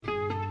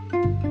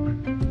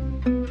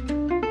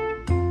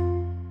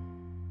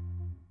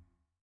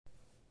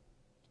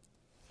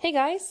Hey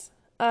guys.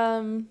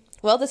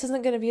 Well, this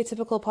isn't going to be a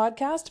typical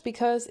podcast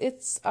because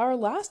it's our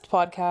last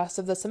podcast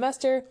of the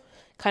semester.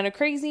 Kind of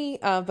crazy,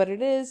 but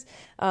it is.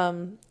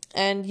 And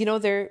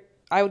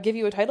I would give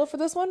you a title for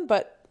this one,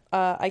 but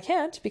I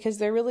can't because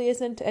there really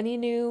isn't any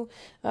new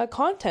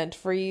content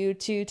for you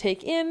to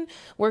take in.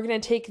 We're going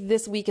to take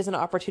this week as an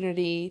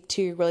opportunity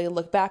to really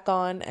look back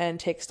on and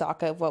take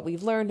stock of what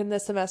we've learned in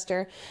this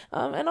semester,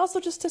 and also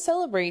just to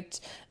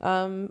celebrate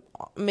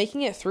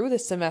making it through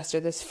this semester,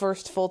 this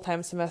first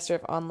full-time semester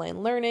of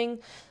online learning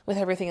with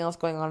everything else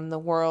going on in the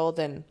world.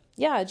 And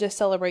yeah, just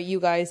celebrate you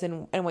guys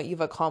and what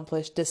you've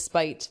accomplished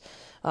despite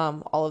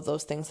all of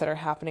those things that are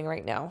happening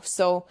right now.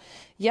 So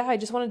yeah, I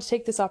just wanted to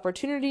take this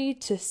opportunity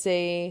to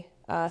say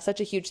such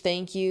a huge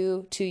thank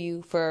you to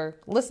you for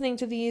listening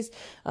to these,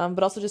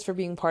 but also just for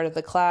being part of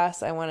the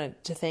class. I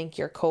wanted to thank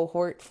your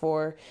cohort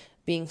for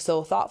being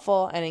so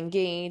thoughtful and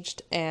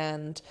engaged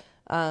and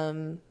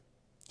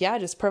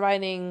just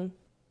providing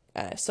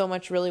so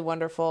much really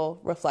wonderful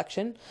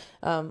reflection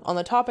on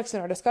the topics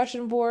in our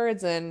discussion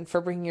boards, and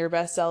for bringing your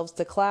best selves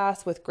to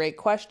class with great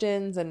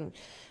questions and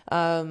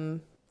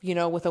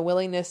with a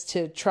willingness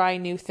to try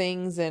new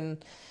things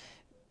and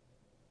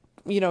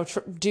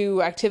do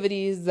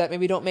activities that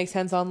maybe don't make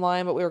sense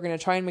online, but we were going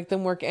to try and make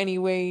them work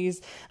anyways,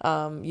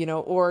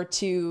 or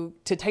to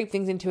type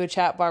things into a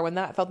chat bar when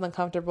that felt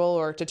uncomfortable,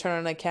 or to turn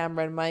on a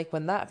camera and mic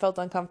when that felt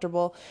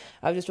uncomfortable.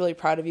 I was just really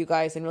proud of you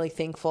guys and really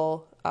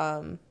thankful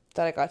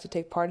that I got to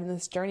take part in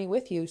this journey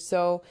with you.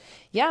 So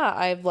yeah,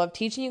 I've loved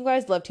teaching you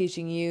guys, loved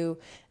teaching you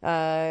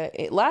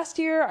last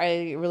year.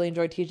 I really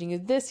enjoyed teaching you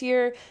this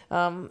year.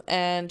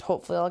 And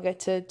hopefully I'll get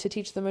to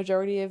teach the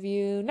majority of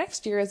you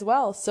next year as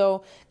well.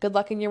 So good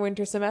luck in your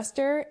winter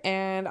semester,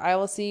 and I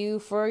will see you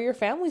for your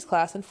families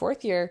class in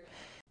fourth year.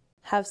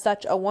 Have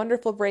such a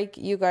wonderful break.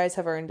 You guys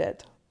have earned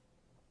it.